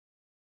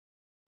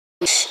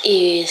This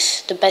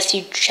is the best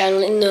YouTube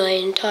channel in the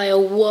entire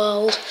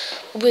world.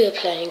 We're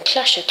playing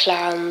Clash of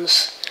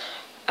Clans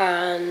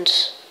and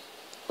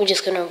we're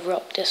just gonna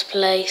rock this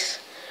place,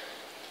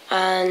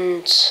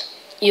 and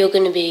you're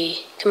gonna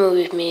be coming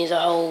with me the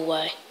whole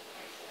way.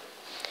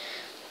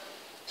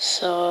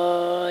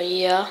 So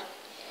yeah,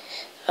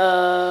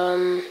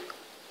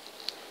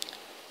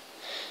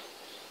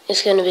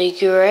 it's gonna be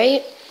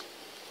great,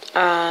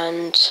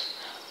 and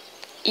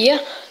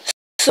yeah.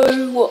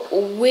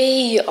 So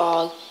we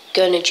are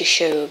gonna just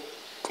show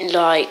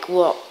like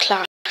what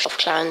Clash of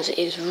Clans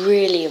is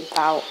really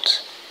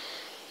about.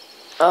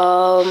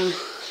 I'll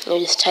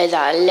just tell you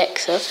that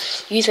Alexa.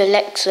 Use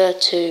Alexa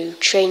to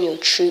train your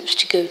troops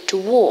to go to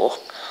war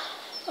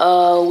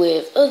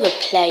with other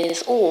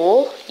players,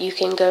 or you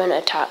can go and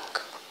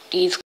attack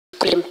these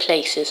green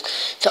places.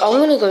 So I'm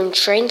gonna go and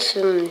train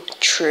some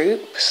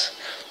troops.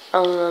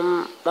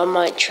 I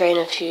might train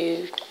a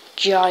few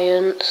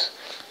giants,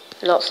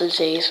 lots of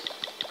these.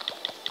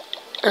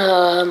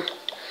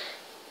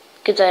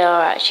 Because they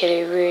are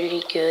actually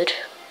really good.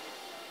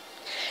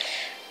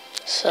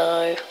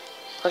 So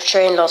I've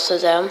trained lots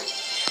of them.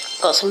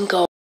 Got some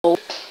gold.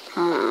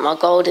 My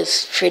gold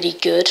is pretty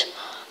good,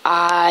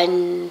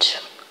 and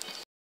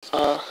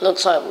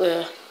looks like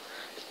we're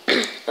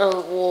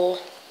at war.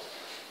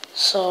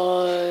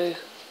 So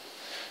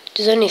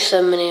there's only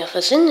so many of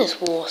us in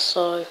this war,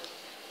 so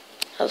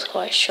that's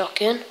quite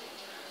shocking.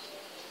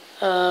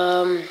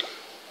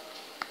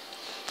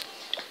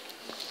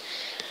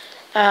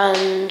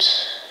 And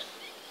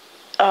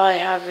I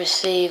have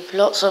received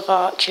lots of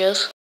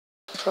archers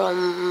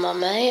from my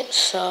mates,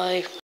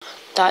 so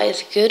that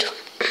is good.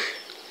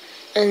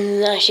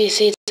 And as you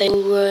see, they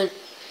run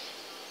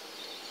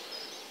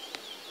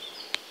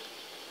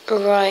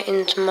right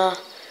into my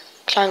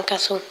clan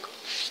castle,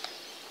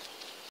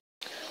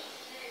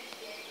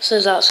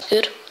 so that's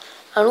good.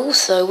 And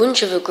also,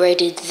 once you've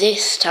upgraded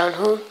this town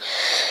hall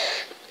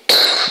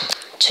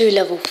to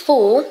level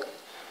 4,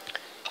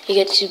 you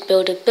get to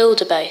build a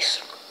builder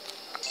base.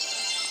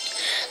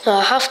 Now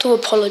I have to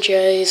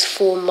apologise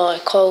for my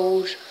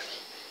cold,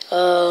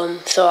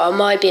 so I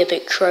might be a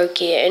bit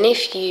croaky, and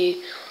if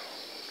you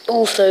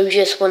also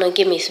just want to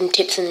give me some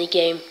tips in the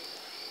game,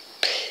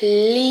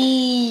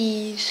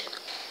 please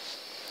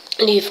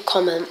leave a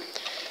comment.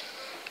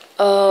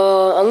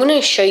 I'm going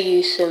to show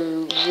you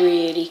some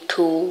really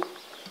cool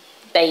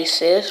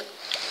bases.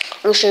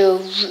 I'm going to show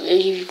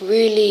you a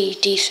really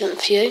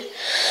decent few.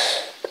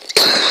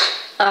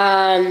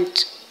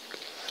 And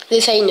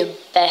this ain't the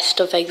best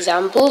of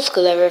examples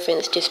because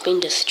everything's just been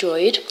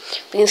destroyed.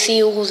 We can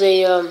see all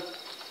the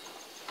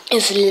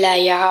its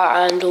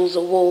layout and all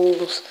the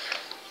walls,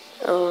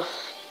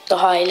 the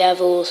high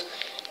levels.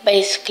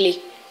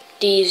 Basically,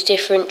 these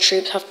different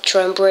troops have to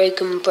try and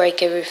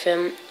break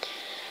everything.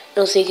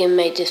 Also, you can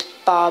make this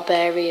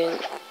barbarian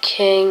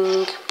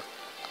king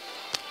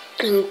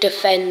and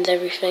defend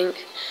everything.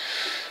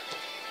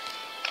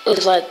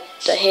 Looks like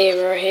the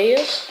hero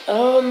here.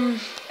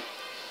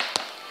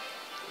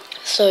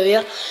 So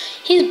yeah,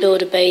 his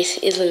builder base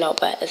is a lot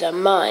better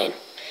than mine.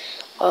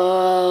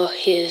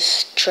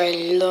 He's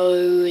train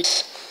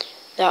loads.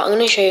 Now I'm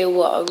going to show you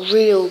what a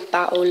real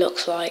battle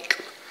looks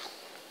like,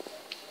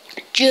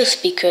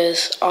 just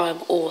because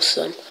I'm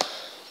awesome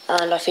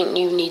and I think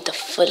you need the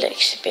full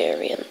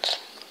experience.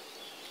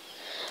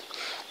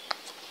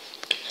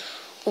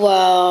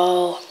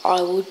 Well,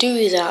 I will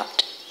do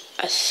that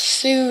as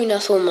soon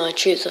as all my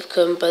troops have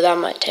come, but that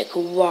might take a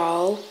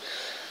while.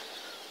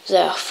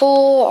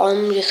 Therefore,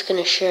 I'm just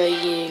going to show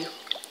you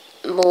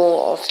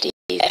more of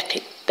these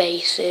epic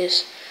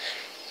bases.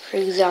 For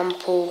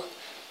example,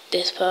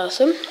 this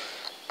person.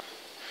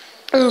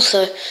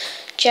 Also,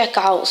 check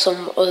out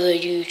some other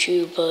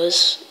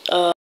YouTubers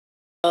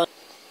that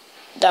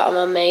are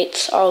my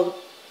mates. I'll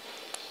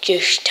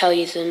just tell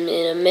you them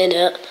in a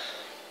minute.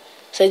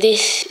 So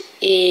this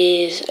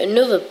is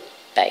another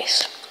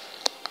base,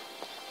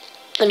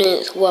 and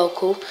it's well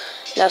cool.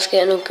 That's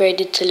getting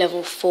upgraded to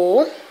level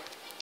 4.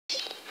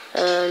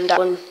 And that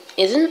one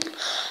isn't.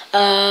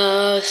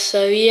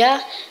 So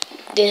yeah,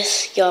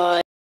 this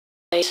guy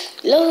is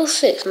level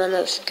 6, man,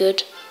 that's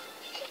good.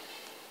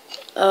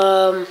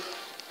 Owen's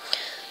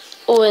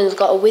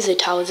got a wizard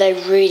tower. They're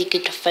really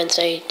good defense.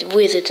 The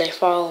wizards, they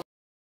file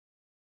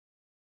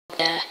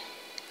there.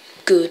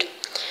 Good.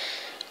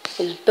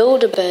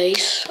 Build a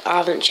base. I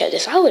haven't checked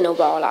this out in a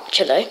while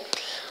actually.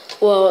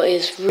 Well,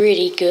 it's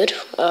really good.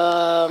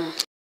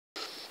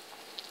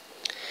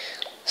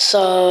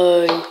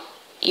 So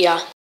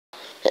yeah.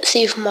 Let's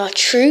see if my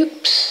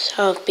troops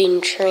have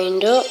been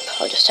trained up.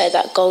 I'll just take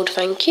that gold,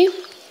 thank you.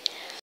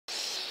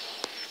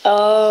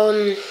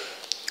 I'm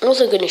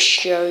also going to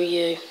show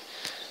you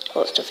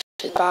what stuff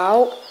is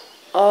about.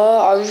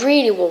 I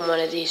really want one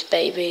of these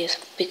babies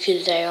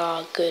because they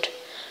are good.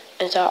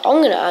 And so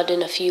I'm going to add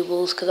in a few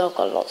walls because I've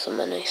got lots of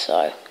money.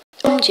 So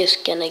I'm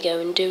just going to go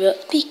and do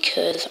it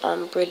because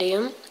I'm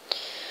brilliant.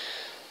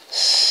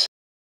 So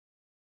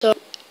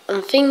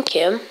I'm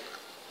thinking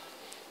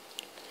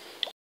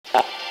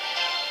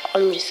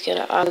I'm just going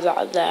to add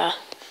that there.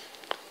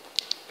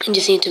 I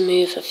just need to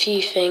move a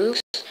few things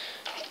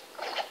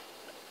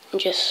and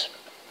just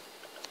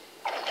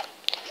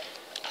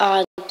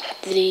add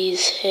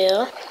these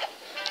here.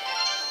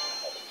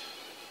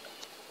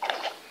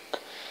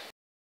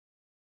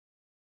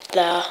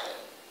 There.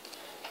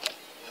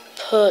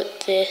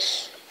 Put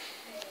this.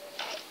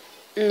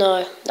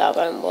 No, that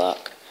won't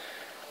work.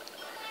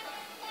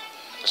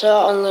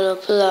 So I'm gonna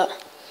put that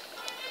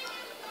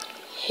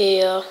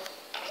here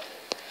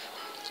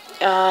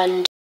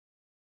and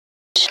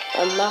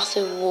a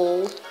massive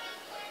wall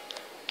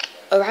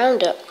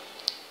around it.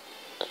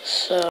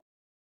 So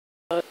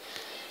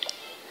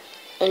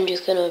I'm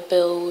just gonna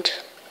build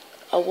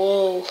a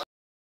wall.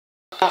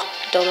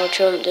 Donald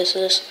Trump, this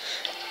is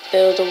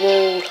build a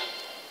wall.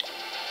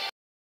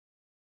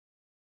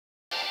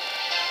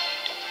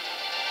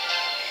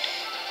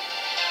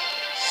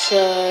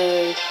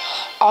 So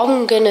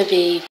I'm gonna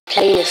be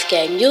playing this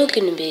game, you're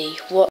gonna be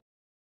watching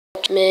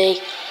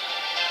me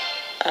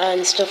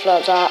and stuff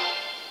like that,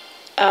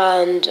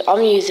 and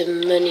I'm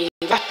using money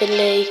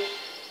rapidly,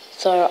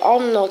 so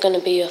I'm not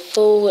gonna be a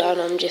fool and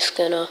I'm just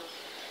gonna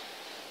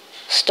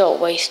stop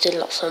wasting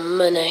lots of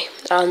money.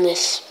 And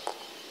this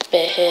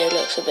bit here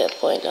looks a bit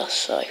pointless,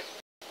 so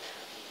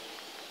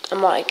I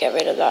might get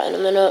rid of that in a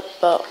minute.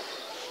 But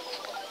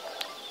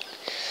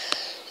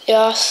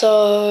yeah,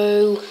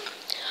 so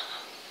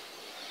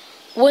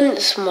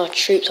once my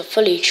troops are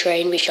fully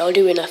trained, which I'll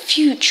do in a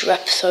future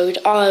episode,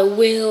 I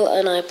will,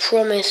 and I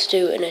promise,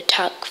 do an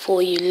attack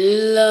for you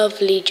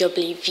lovely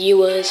jubbly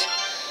viewers.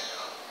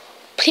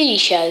 Please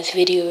share this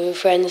video with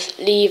friends,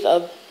 leave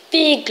a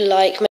big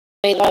like, make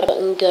the like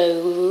button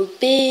go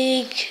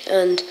big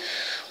and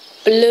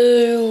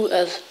blue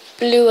as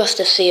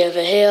the sea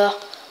over here,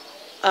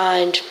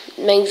 and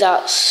make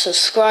that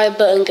subscribe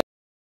button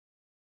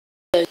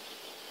go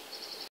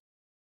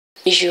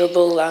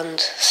miserable and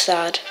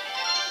sad.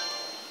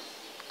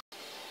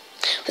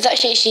 But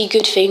that's actually a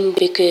good thing,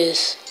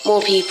 because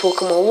more people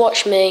come and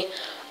watch me,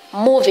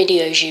 more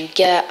videos you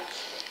get,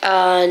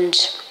 and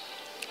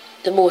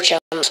the more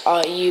chance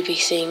are you be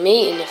seeing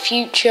me in the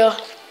future.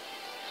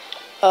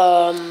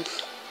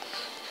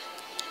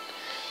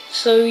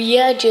 So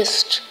yeah,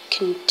 just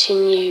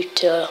continue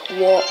to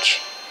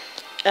watch,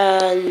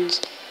 and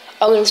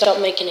I'm going to start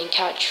making a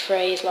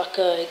catchphrase like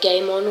a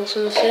game on or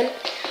something.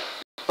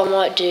 I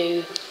might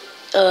do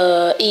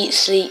eat,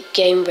 sleep,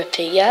 game,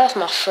 repeat. Yeah, that's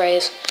my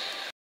phrase.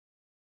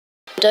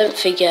 Don't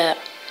forget,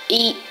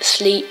 eat,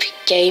 sleep,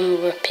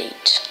 game,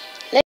 repeat.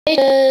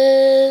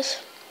 Laters!